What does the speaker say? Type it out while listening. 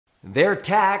They're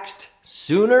taxed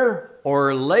sooner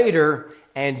or later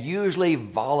and usually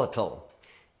volatile.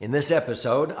 In this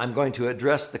episode, I'm going to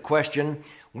address the question,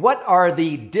 what are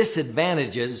the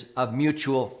disadvantages of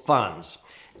mutual funds?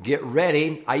 Get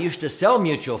ready. I used to sell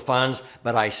mutual funds,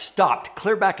 but I stopped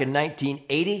clear back in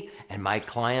 1980, and my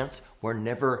clients were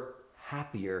never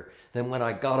happier than when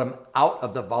I got them out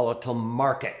of the volatile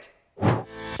market.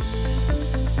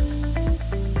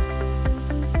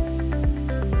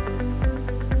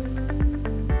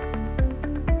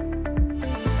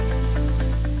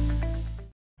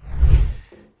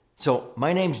 So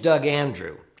my name's Doug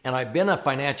Andrew, and I've been a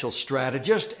financial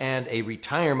strategist and a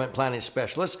retirement planning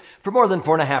specialist for more than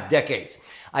 4.5 decades.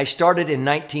 I started in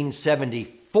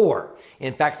 1974.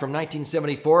 In fact, from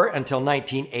 1974 until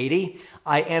 1980,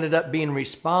 I ended up being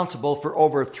responsible for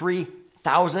over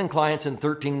 3,000 clients in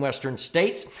 13 Western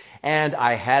states, and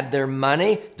I had their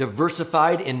money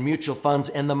diversified in mutual funds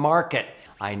in the market.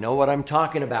 I know what I'm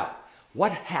talking about.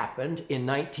 What happened in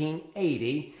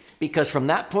 1980? Because from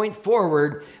that point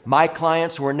forward, my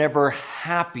clients were never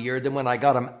happier than when I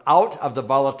got them out of the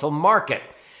volatile market.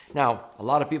 Now, a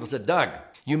lot of people said, Doug,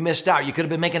 you missed out. You could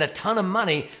have been making a ton of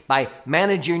money by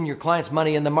managing your clients'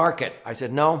 money in the market. I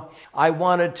said, no, I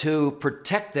wanted to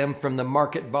protect them from the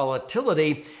market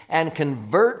volatility and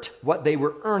convert what they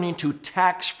were earning to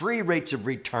tax-free rates of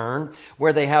return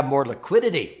where they have more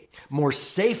liquidity, more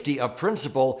safety of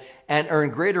principal, and earn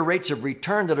greater rates of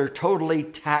return that are totally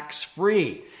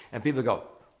tax-free. And people go,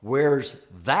 where's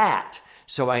that?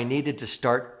 So I needed to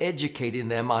start educating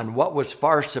them on what was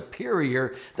far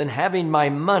superior than having my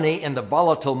money in the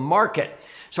volatile market.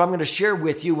 So I'm going to share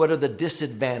with you what are the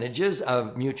disadvantages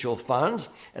of mutual funds.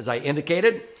 As I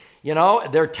indicated,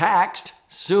 they're taxed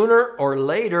sooner or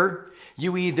later.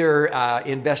 You either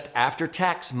invest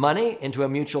after-tax money into a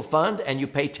mutual fund and you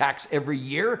pay tax every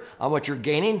year on what you're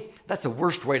gaining. That's the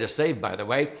worst way to save, by the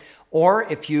way. Or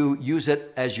if you use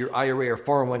it as your IRA or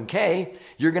 401k,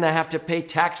 you're going to have to pay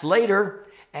tax later.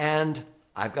 And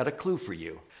I've got a clue for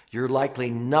you. You're likely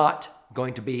not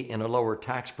going to be in a lower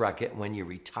tax bracket when you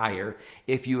retire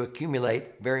if you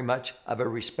accumulate very much of a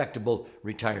respectable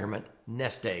retirement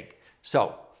nest egg.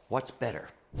 So what's better?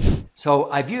 So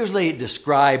I've usually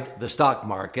described the stock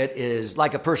market as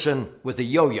like a person with a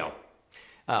yo-yo,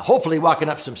 hopefully walking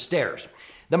up some stairs.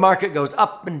 The market goes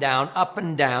up and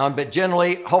down, but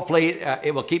generally, hopefully,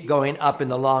 it will keep going up in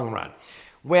the long run.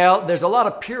 Well, there's a lot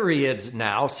of periods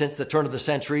now since the turn of the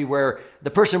century where the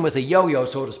person with a yo-yo,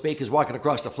 so to speak, is walking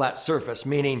across a flat surface,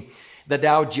 meaning the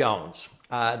Dow Jones,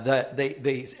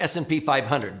 the S&P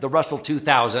 500, the Russell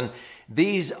 2000.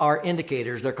 These are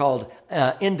indicators. They're called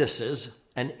indices.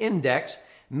 An index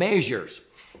measures.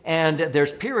 And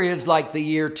there's periods like the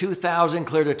year 2000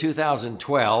 clear to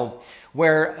 2012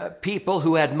 where people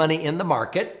who had money in the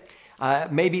market,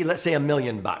 maybe let's say $1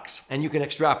 million, and you can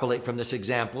extrapolate from this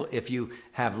example if you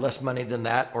have less money than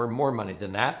that or more money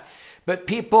than that. But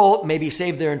people maybe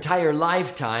saved their entire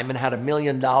lifetime and had $1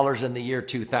 million in the year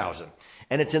 2000,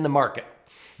 and it's in the market.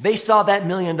 They saw that $1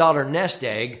 million nest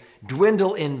egg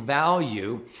dwindle in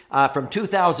value from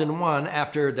 2001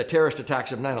 after the terrorist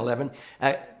attacks of 9/11,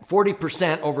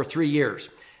 40% over 3 years,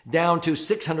 down to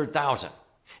 600,000.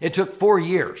 It took 4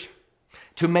 years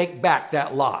to make back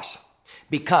that loss.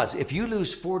 Because if you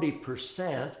lose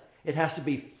 40%, it has to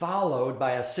be followed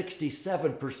by a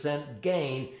 67%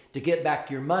 gain to get back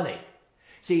your money.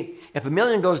 See, if $1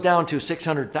 million goes down to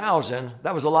 600,000,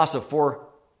 that was a loss of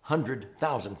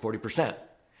 400,000, 40%.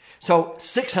 So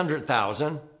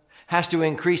 600,000 has to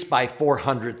increase by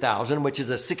 400,000, which is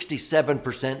a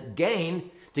 67% gain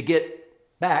to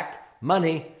get back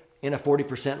money in a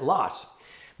 40% loss.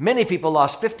 Many people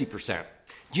lost 50%.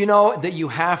 Do you know that you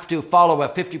have to follow a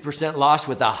 50% loss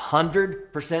with a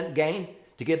 100% gain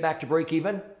to get back to break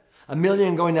even? $1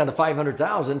 million going down to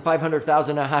 500,000,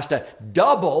 500,000 now has to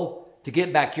double to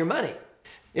get back your money.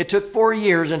 It took 4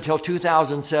 years until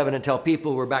 2007 until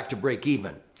people were back to break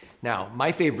even. Now,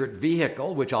 my favorite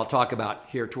vehicle, which I'll talk about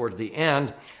here towards the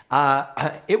end,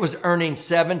 it was earning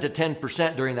 7 to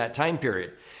 10% during that time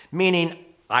period, meaning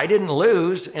I didn't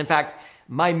lose. In fact,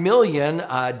 my million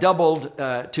doubled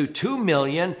to 2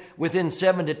 million within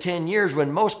 7 to 10 years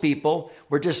when most people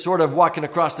were just sort of walking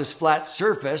across this flat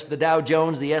surface. The Dow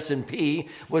Jones, the S&P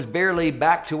was barely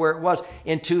back to where it was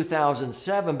in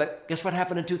 2007. But guess what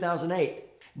happened in 2008?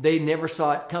 They never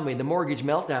saw it coming. The mortgage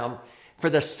meltdown. For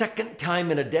the second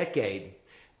time in a decade,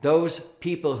 those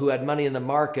people who had money in the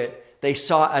market, they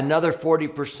saw another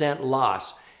 40%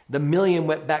 loss. The million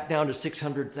went back down to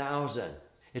 600,000.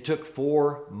 It took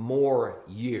 4 more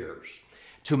years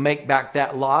to make back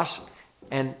that loss,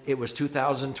 and it was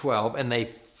 2012, and they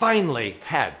finally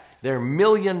had their $1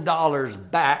 million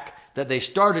back that they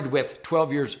started with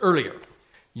 12 years earlier.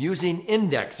 Using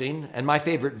indexing, and my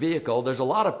favorite vehicle, there's a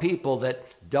lot of people that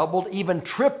doubled, even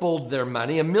tripled their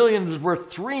money. $1 million is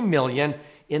worth $3 million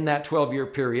in that 12-year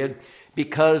period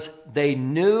because they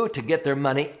knew to get their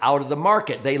money out of the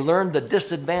market. They learned the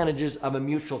disadvantages of a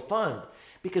mutual fund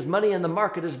because money in the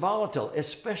market is volatile,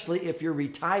 especially if you're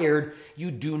retired.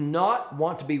 You do not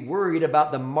want to be worried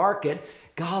about the market.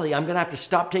 Golly, I'm going to have to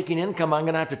stop taking income. I'm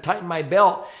going to have to tighten my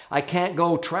belt. I can't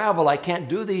go travel. I can't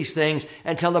do these things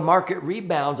until the market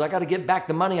rebounds. I got to get back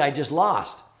the money I just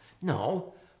lost.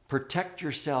 No, protect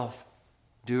yourself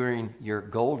during your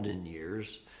golden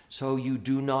years so you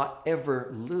do not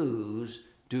ever lose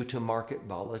due to market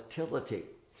volatility.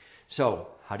 So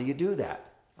how do you do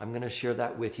that? I'm going to share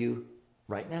that with you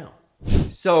right now.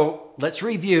 So let's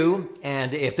review,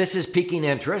 and if this is piquing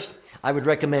interest, I would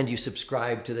recommend you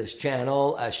subscribe to this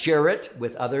channel, share it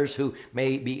with others who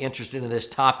may be interested in this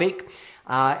topic.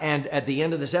 And at the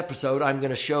end of this episode, I'm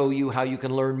going to show you how you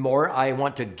can learn more. I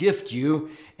want to gift you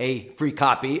a free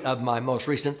copy of my most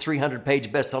recent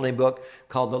 300-page best-selling book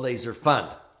called The Laser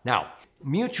Fund. Now,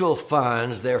 mutual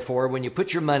funds, therefore, when you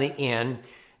put your money in,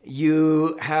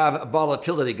 you have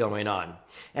volatility going on.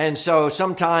 And so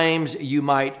sometimes you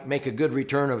might make a good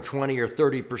return of 20 or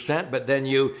 30%, but then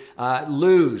you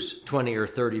lose 20 or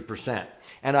 30%.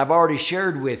 And I've already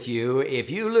shared with you,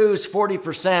 if you lose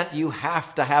 40%, you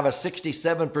have to have a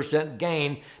 67%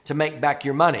 gain to make back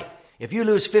your money. If you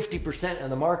lose 50% in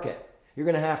the market, you're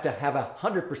going to have a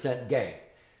 100% gain.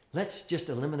 Let's just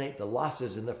eliminate the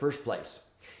losses in the first place.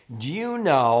 Do you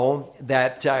know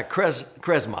that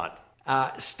Cresmont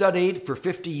studied for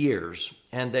 50 years,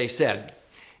 and they said,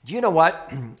 do you know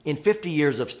what? In 50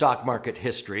 years of stock market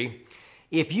history,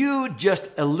 if you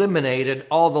just eliminated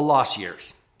all the loss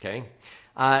years, okay,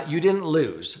 you didn't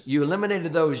lose, you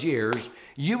eliminated those years,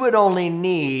 you would only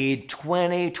need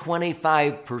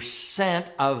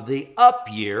 25% of the up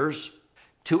years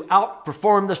to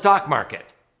outperform the stock market.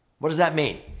 What does that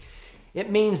mean?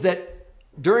 It means that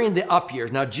during the up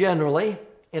years, now generally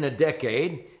in a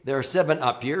decade, there are 7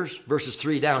 up years versus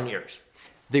 3 down years.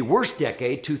 The worst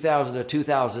decade, 2000 to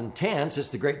 2010, since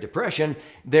the Great Depression,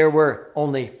 there were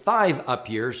only 5 up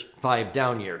years, 5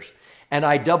 down years. And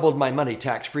I doubled my money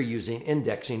tax-free using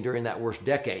indexing during that worst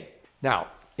decade. Now,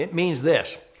 it means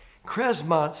this.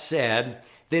 Cresmont said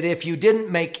that if you didn't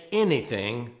make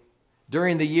anything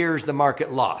during the years the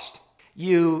market lost,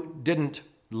 you didn't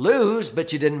lose,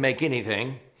 but you didn't make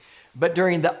anything. But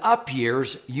during the up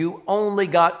years, you only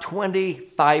got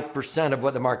 25% of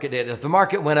what the market did. If the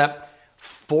market went up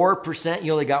 4%,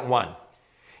 you only got 1.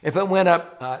 If it went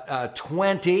up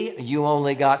 20, you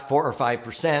only got 4 or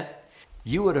 5%.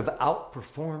 You would have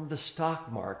outperformed the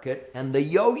stock market and the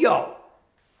yo-yo.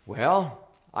 Well,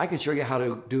 I can show you how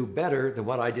to do better than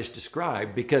what I just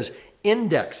described because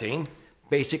indexing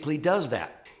basically does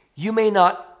that. You may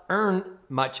not earn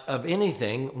much of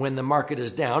anything when the market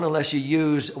is down unless you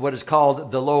use what is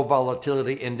called the low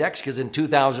volatility index, because in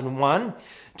 2001,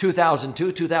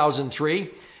 2002,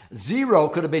 2003, 0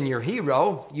 could have been your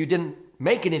hero. You didn't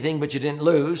make anything, but you didn't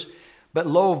lose. But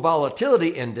low volatility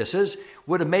indices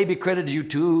would have maybe credited you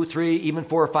 2, 3, even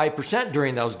 4 or 5%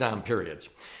 during those down periods.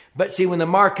 But see, when the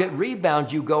market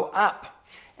rebounds, you go up.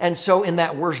 And so in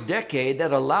that worst decade,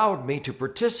 that allowed me to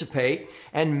participate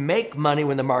and make money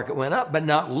when the market went up, but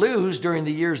not lose during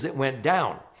the years that went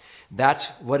down. That's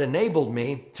what enabled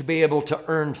me to be able to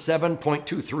earn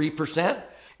 7.23%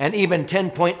 and even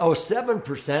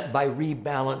 10.07% by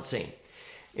rebalancing.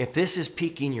 If this is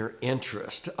piquing your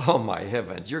interest, oh my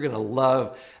heavens, you're going to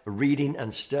love reading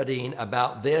and studying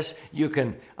about this. You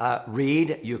can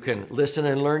read, you can listen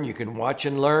and learn, you can watch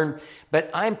and learn.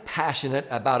 But I'm passionate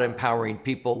about empowering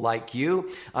people like you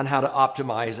on how to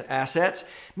optimize assets.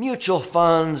 Mutual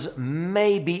funds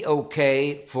may be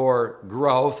okay for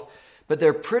growth, but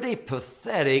they're pretty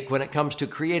pathetic when it comes to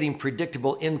creating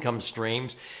predictable income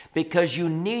streams because you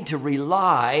need to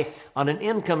rely on an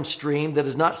income stream that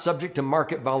is not subject to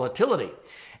market volatility.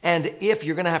 And if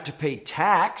you're going to have to pay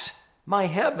tax, my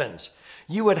heavens,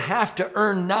 you would have to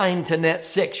earn 9 to net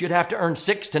 6. You'd have to earn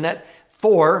 6 to net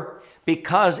 4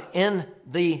 because in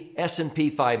the S&P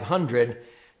 500,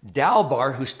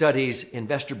 Dalbar, who studies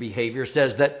investor behavior,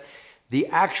 says that the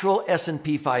actual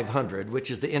S&P 500, which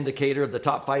is the indicator of the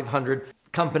top 500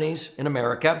 companies in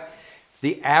America,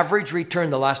 the average return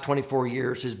the last 24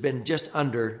 years has been just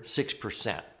under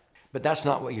 6%. But that's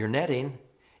not what you're netting.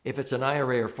 If it's an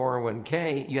IRA or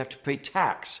 401k, you have to pay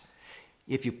tax.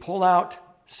 If you pull out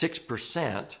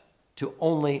 6% to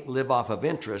only live off of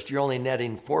interest, you're only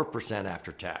netting 4%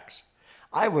 after tax.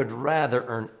 I would rather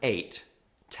earn 8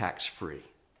 tax-free.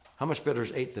 How much better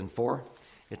is 8 than 4?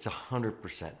 It's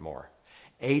 100% more.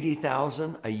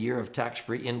 80,000 a year of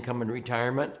tax-free income in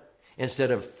retirement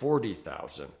instead of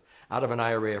 40,000 out of an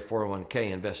IRA or 401k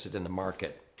invested in the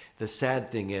market. The sad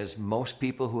thing is most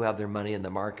people who have their money in the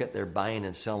market, they're buying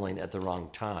and selling at the wrong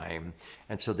time.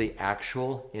 And so the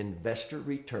actual investor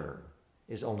return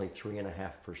is only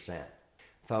 3.5%.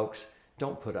 Folks,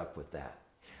 don't put up with that.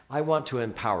 I want to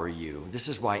empower you. This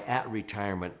is why at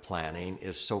retirement planning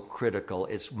is so critical.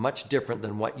 It's much different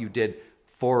than what you did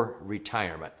for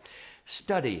retirement.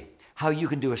 Study how you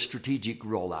can do a strategic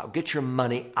rollout. Get your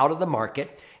money out of the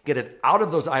market, get it out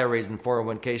of those IRAs and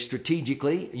 401ks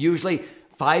strategically, usually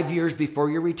 5 years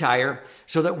before you retire,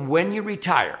 so that when you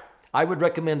retire, I would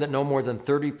recommend that no more than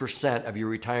 30% of your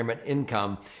retirement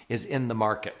income is in the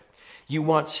market. You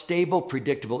want stable,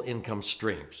 predictable income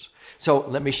streams. So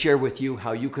let me share with you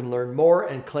how you can learn more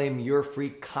and claim your free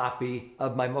copy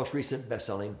of my most recent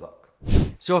best-selling book.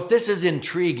 So if this is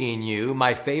intriguing you,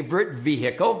 my favorite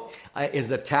vehicle is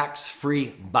the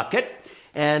tax-free bucket,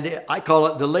 and I call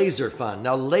it the LASER Fund.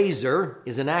 Now, LASER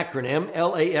is an acronym,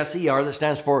 L-A-S-E-R, that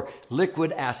stands for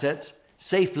Liquid Assets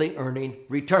Safely Earning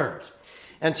Returns.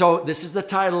 And so this is the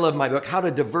title of my book, How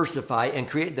to Diversify and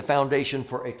Create the Foundation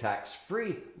for a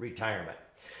Tax-Free Retirement.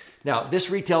 Now, this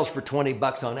retails for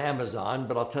 $20 on Amazon,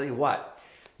 but I'll tell you what,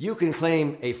 you can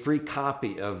claim a free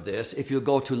copy of this if you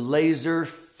go to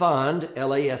LaserFund,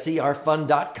 L-A-S-E-R,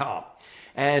 fund.com.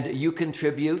 And you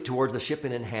contribute towards the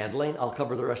shipping and handling. I'll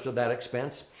cover the rest of that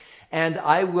expense. And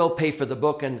I will pay for the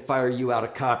book and fire you out a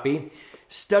copy.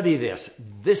 Study this.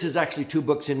 This is actually 2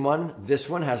 books in one. This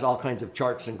one has all kinds of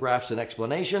charts and graphs and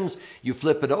explanations. You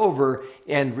flip it over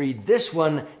and read this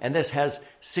one, and this has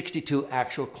 62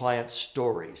 actual client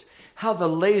stories. How the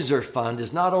LASER Fund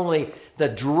is not only the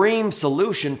dream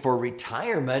solution for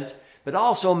retirement, but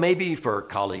also maybe for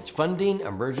college funding,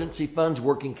 emergency funds,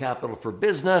 working capital for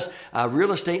business,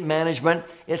 real estate management.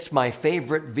 It's my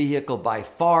favorite vehicle by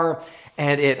far,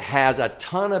 and it has a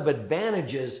ton of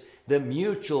advantages that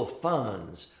mutual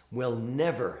funds will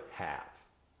never have.